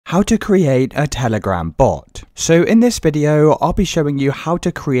How to create a Telegram bot. So in this video, I'll be showing you how to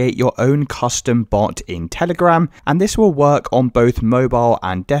create your own custom bot in Telegram, and this will work on both mobile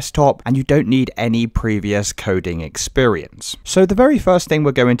and desktop, and you don't need any previous coding experience. So the very first thing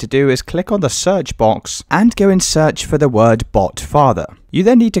we're going to do is click on the search box and go and search for the word botfather. You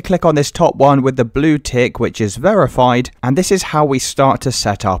then need to click on this top one with the blue tick, which is verified, and this is how we start to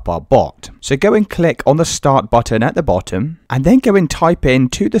set up our bot. So go and click on the start button at the bottom, and then go and type in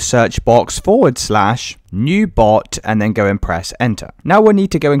to the search box / new bot, and then go and press enter. Now we'll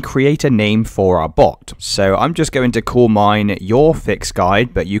need to go and create a name for our bot. So I'm just going to call mine Your Fix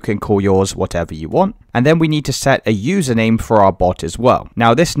Guide, but you can call yours whatever you want. And then we need to set a username for our bot as well.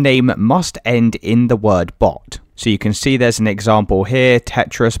 Now this name must end in the word bot. So you can see there's an example here,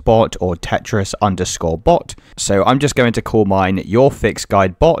 Tetris bot or Tetris_bot. So I'm just going to call mine Your Fix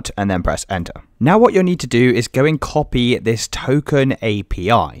Guide bot and then press enter. Now what you'll need to do is go and copy this token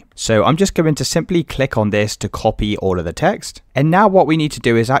API. So I'm just going to simply click on this to copy all of the text. And now what we need to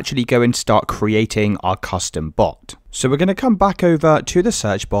do is actually go and start creating our custom bot. So we're going to come back over to the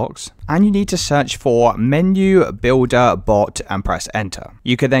search box, and you need to search for menu builder bot and press enter.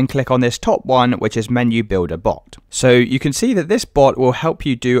 You can then click on this top one, which is menu builder bot. So you can see that this bot will help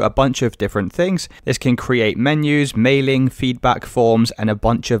you do a bunch of different things. This can create menus, mailing, feedback forms, and a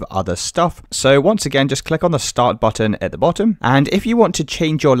bunch of other stuff. So once again, just click on the start button at the bottom. And if you want to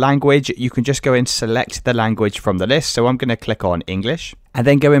change your language, you can just go and select the language from the list. So I'm going to click on English, and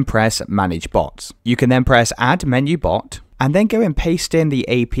then go and press manage bots. You can then press add menu bot, and then go and paste in the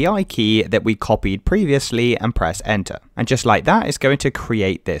API key that we copied previously and press enter. And just like that, it's going to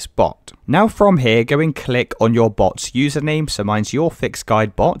create this bot. Now from here, go and click on your bot's username. So mine's Your Fix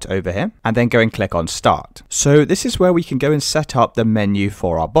Guide bot over here, and then go and click on start. So this is where we can go and set up the menu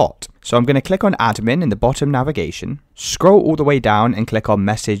for our bot. So I'm going to click on admin in the bottom navigation, scroll all the way down and click on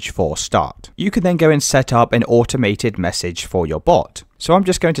message for start. You can then go and set up an automated message for your bot. So I'm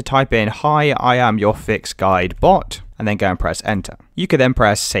just going to type in, hi, I am Your Fix Guide bot, and then go and press enter. You can then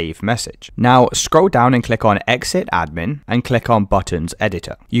press save message. Now scroll down and click on exit admin and click on buttons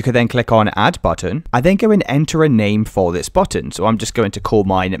editor. You can then click on add button and then go and enter a name for this button. So I'm just going to call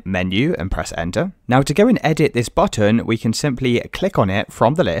mine menu and press enter. Now to go and edit this button, we can simply click on it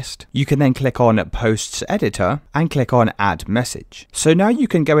from the list. You can then click on posts editor and click on add message. So now you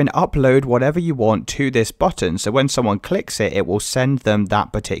can go and upload whatever you want to this button. So when someone clicks it, it will send them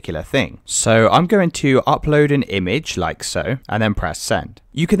that particular thing. So I'm going to upload an image like so, and then press send.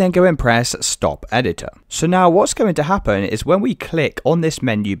 You can then go and press stop editor. So now what's going to happen is when we click on this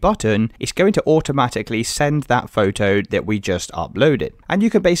menu button, it's going to automatically send that photo that we just uploaded. And you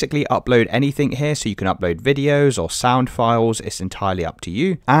can basically upload anything here. So you can upload videos or sound files. It's entirely up to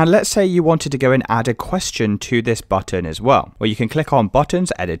you. And let's say you wanted to go and add a question to this button as well. Well, you can click on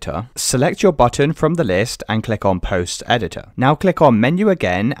buttons editor, select your button from the list and click on post editor. Now click on menu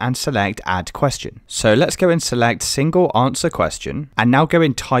again and select add question. So let's go and select single answer question, and now go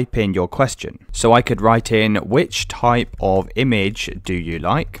and type in your question. So I could write in, which type of image do you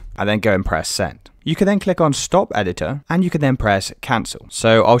like? And then go and press send. You can then click on stop editor and you can then press cancel.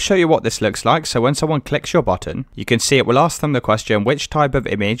 So I'll show you what this looks like. So when someone clicks your button, you can see it will ask them the question, which type of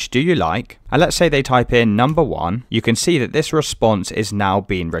image do you like? And let's say they type in number 1. You can see that this response is now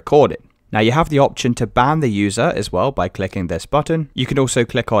being recorded. Now you have the option to ban the user as well by clicking this button. You can also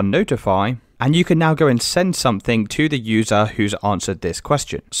click on notify, and you can now go and send something to the user who's answered this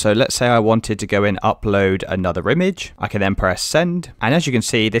question. So let's say I wanted to go and upload another image. I can then press send. And as you can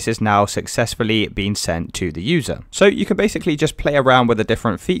see, this is now successfully been sent to the user. So you can basically just play around with the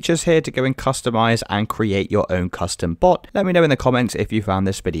different features here to go and customize and create your own custom bot. Let me know in the comments if you found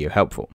this video helpful.